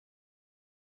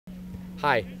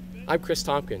Hi, I'm Chris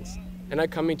Tompkins, and I'm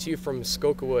coming to you from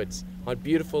Muskoka Woods on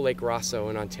beautiful Lake Rosso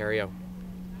in Ontario.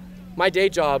 My day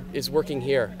job is working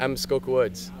here at Muskoka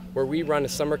Woods, where we run a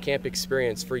summer camp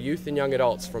experience for youth and young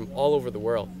adults from all over the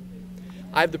world.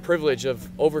 I have the privilege of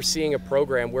overseeing a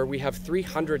program where we have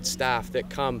 300 staff that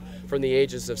come from the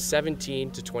ages of 17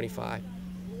 to 25.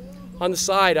 On the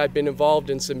side, I've been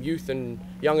involved in some youth and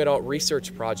young adult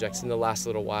research projects in the last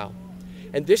little while.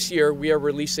 And this year, we are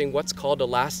releasing what's called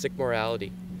Elastic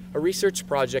Morality, a research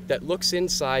project that looks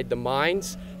inside the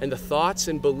minds and the thoughts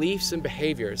and beliefs and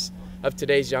behaviors of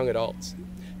today's young adults.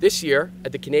 This year,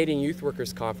 at the Canadian Youth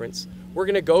Workers Conference, we're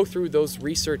going to go through those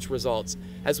research results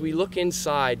as we look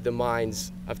inside the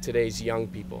minds of today's young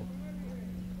people.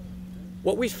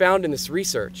 What we found in this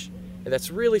research, and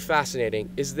that's really fascinating,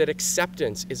 is that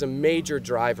acceptance is a major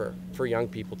driver for young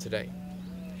people today.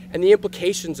 And the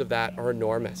implications of that are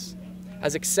enormous.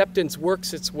 As acceptance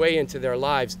works its way into their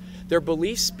lives, their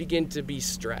beliefs begin to be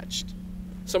stretched.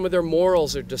 Some of their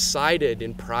morals are decided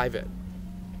in private.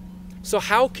 So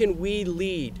how can we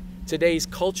lead today's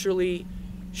culturally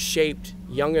shaped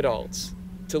young adults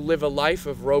to live a life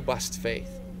of robust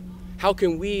faith? How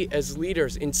can we as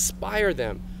leaders inspire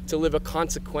them to live a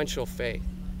consequential faith?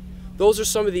 Those are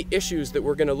some of the issues that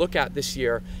we're going to look at this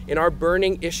year in our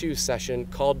Burning Issues session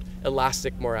called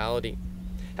Elastic Morality.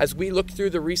 As we look through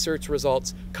the research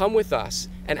results, come with us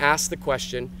and ask the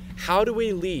question, how do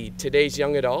we lead today's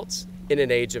young adults in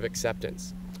an age of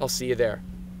acceptance? I'll see you there.